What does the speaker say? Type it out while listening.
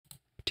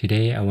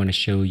Today, I want to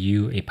show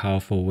you a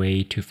powerful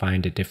way to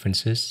find the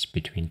differences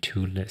between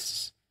two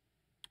lists.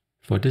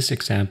 For this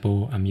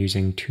example, I'm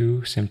using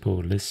two simple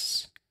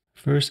lists.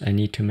 First, I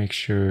need to make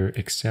sure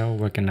Excel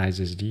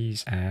recognizes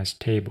these as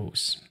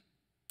tables.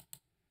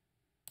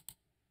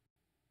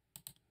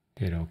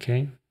 Hit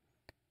OK.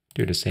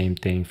 Do the same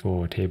thing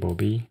for table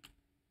B.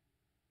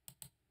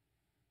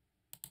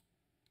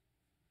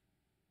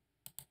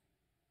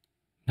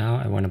 Now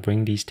I want to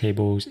bring these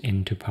tables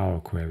into Power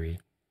Query.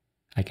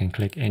 I can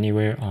click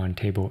anywhere on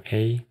table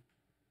A,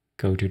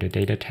 go to the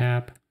Data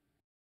tab,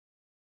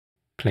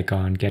 click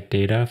on Get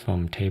Data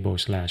from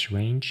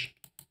Table/Range.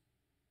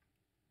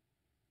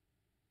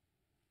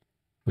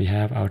 We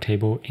have our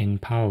table in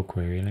Power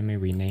Query. Let me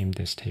rename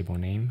this table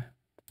name.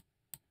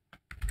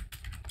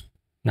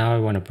 Now I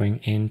want to bring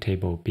in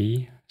table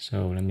B,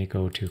 so let me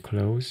go to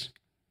Close,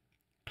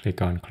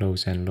 click on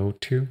Close and Load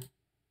To.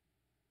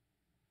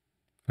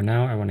 For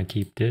now, I want to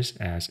keep this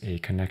as a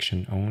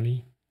connection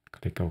only.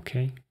 Click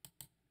OK.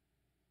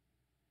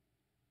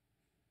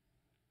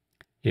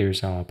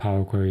 Here's our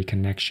Power Query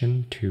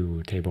connection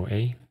to table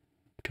A.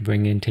 To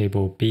bring in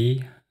table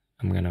B,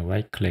 I'm going to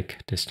right-click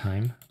this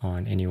time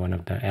on any one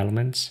of the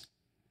elements.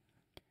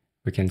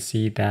 We can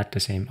see that the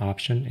same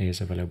option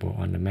is available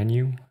on the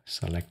menu.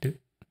 Select it.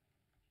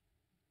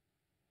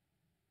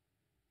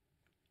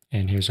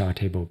 And here's our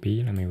table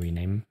B. Let me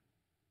rename.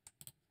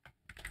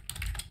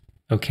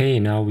 Okay,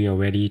 now we are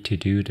ready to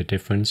do the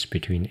difference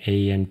between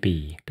A and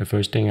B. The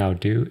first thing I'll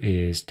do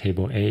is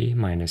table A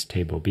minus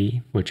table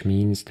B, which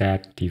means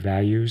that the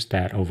values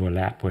that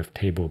overlap with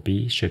table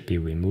B should be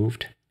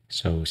removed.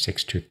 So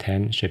 6 to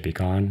 10 should be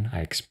gone.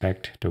 I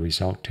expect the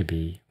result to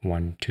be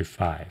 1 to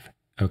 5.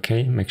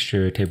 Okay, make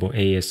sure table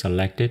A is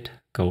selected.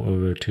 Go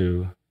over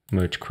to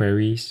Merge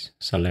Queries.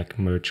 Select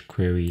Merge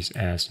Queries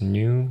as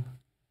New.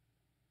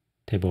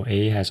 Table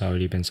A has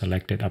already been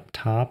selected up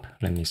top.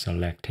 Let me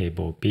select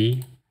table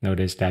B.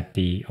 Notice that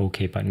the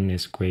OK button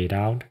is grayed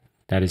out.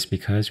 That is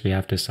because we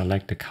have to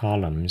select the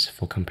columns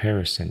for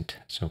comparison.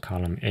 So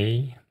column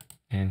A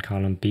and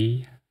column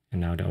B,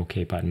 and now the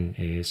OK button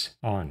is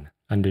on.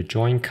 Under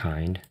Join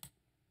Kind,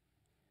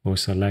 we'll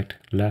select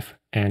Left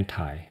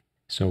Anti.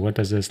 So what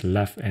does this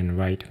left and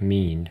right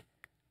mean?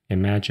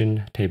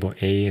 Imagine table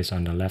A is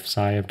on the left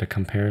side of the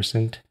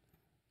comparison,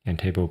 and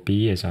table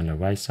B is on the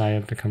right side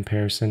of the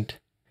comparison.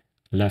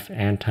 Left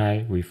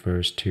anti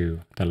refers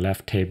to the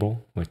left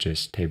table, which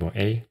is table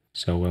A.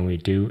 So when we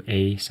do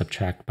A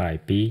subtract by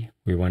B,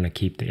 we want to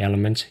keep the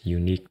elements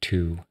unique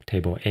to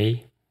table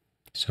A.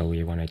 So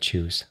we want to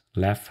choose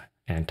left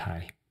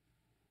anti.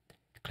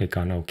 Click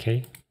on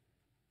OK.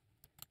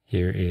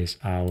 Here is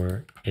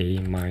our A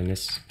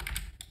minus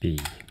B.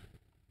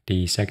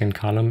 The second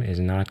column is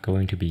not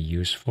going to be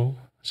useful,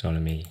 so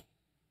let me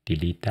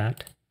delete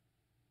that.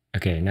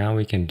 Okay, now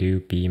we can do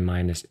B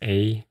minus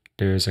A.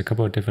 There's a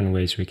couple of different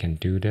ways we can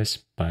do this,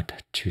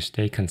 but to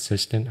stay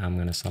consistent, I'm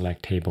going to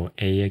select table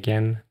A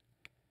again.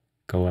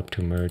 Go up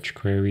to Merge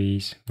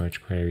Queries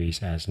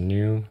as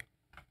New.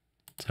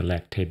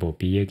 Select table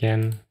B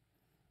again.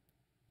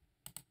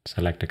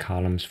 Select the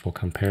columns for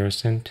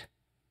comparison.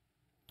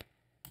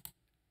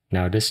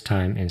 Now this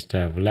time,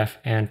 instead of left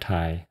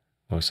anti,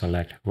 we'll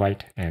select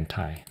right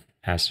anti.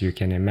 As you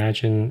can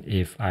imagine,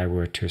 if I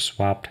were to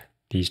swap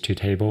these two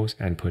tables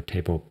and put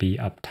table B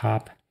up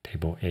top,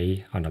 table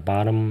A on the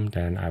bottom,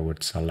 then I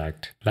would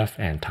select left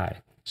anti.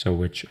 So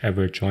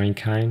whichever join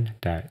kind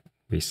that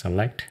we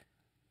select,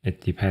 it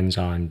depends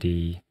on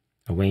the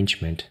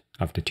arrangement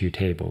of the two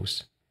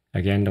tables.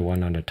 Again, the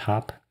one on the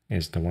top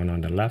is the one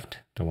on the left,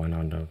 the one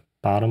on the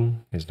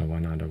bottom is the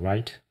one on the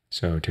right.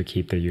 So to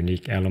keep the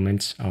unique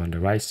elements on the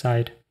right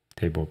side,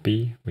 table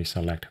B, we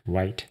select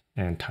right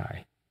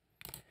anti.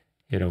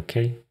 Hit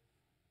OK.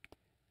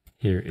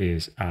 Here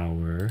is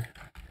our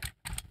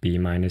B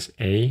minus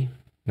A.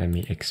 Let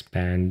me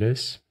expand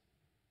this.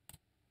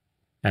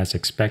 As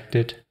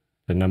expected,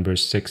 the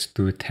numbers 6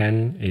 through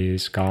 10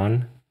 is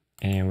gone,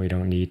 and we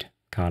don't need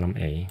column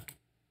A.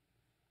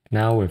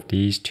 Now with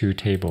these two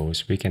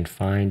tables, we can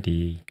find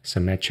the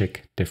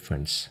symmetric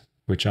difference,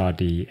 which are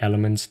the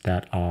elements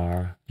that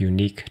are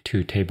unique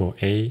to table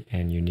A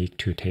and unique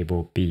to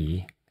table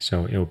B.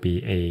 So it will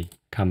be a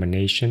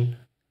combination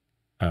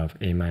of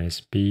A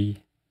minus B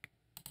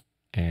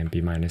and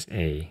B minus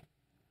A.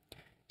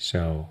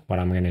 So what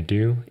I'm going to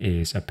do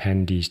is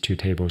append these two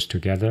tables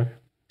together.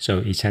 So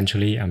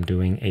essentially, I'm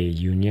doing a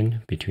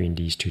union between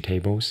these two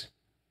tables.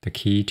 The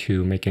key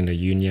to making the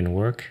union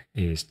work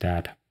is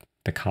that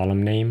the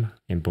column name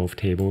in both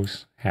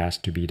tables has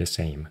to be the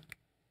same.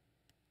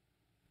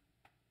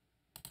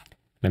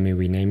 Let me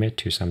rename it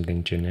to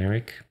something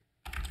generic.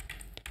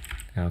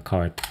 I'll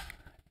call it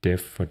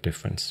diff for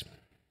difference.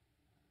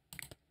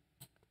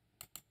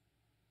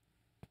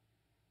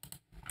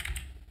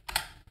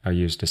 I'll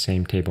use the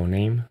same table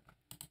name.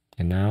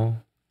 And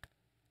now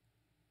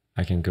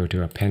I can go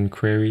to Append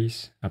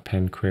Queries,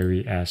 Append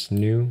Query as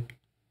New.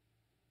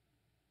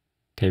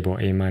 Table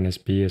A minus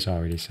B is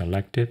already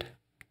selected.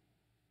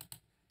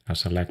 I'll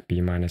select B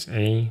minus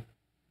A.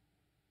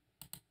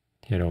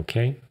 Hit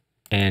OK.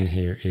 And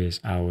here is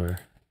our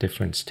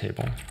difference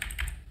table.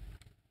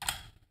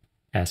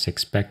 As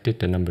expected,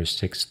 the numbers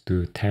 6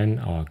 through 10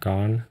 are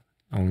gone,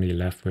 only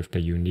left with the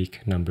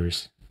unique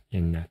numbers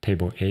in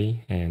table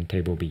A and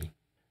table B.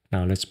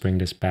 Now let's bring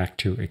this back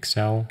to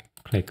Excel.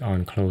 Click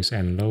on Close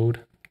and Load.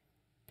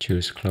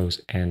 Choose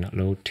Close and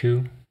Load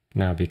To.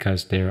 Now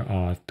because there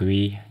are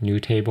 3 new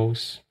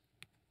tables,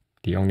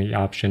 the only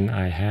option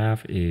I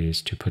have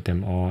is to put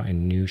them all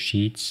in new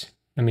sheets.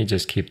 Let me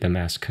just keep them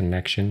as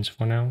connections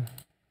for now.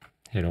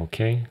 Hit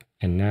OK.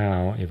 And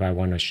now if I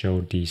want to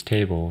show these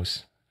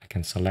tables, I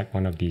can select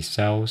one of these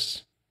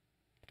cells.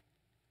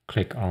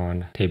 Click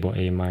on table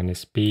A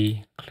minus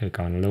B. Click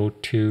on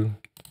Load To.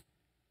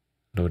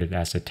 Load it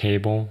as a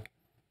table.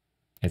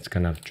 It's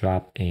going to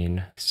drop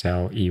in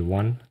cell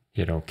E1.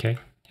 Hit OK.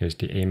 Here's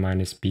the A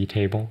minus B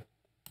table.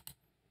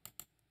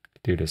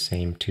 Do the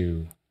same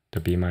to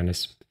the B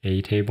minus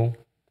A table.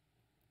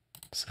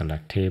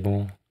 Select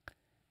table.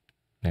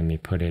 Let me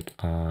put it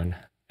on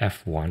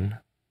F1.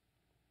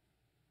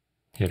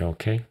 Hit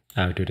OK.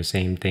 I'll do the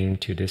same thing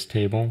to this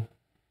table.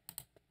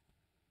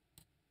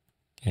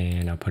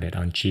 And I'll put it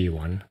on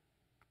G1.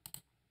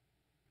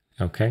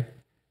 OK.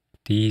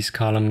 These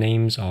column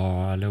names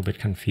are a little bit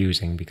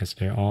confusing because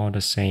they're all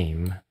the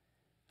same.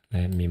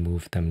 Let me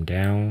move them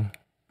down.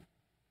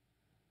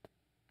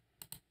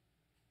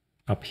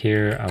 Up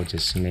here, I'll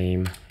just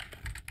name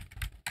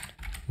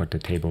what the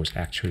tables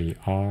actually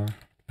are.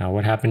 Now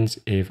what happens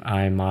if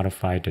I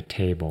modify the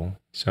table?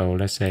 So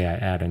let's say I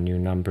add a new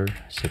number,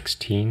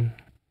 16.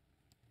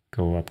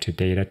 Go up to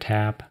Data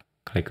tab,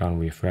 click on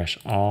Refresh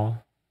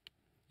All.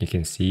 You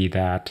can see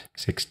that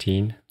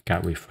 16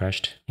 got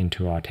refreshed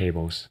into our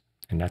tables.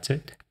 And that's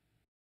it.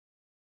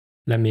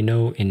 Let me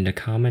know in the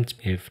comments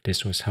if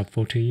this was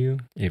helpful to you.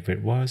 If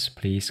it was,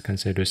 please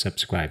consider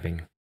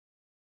subscribing.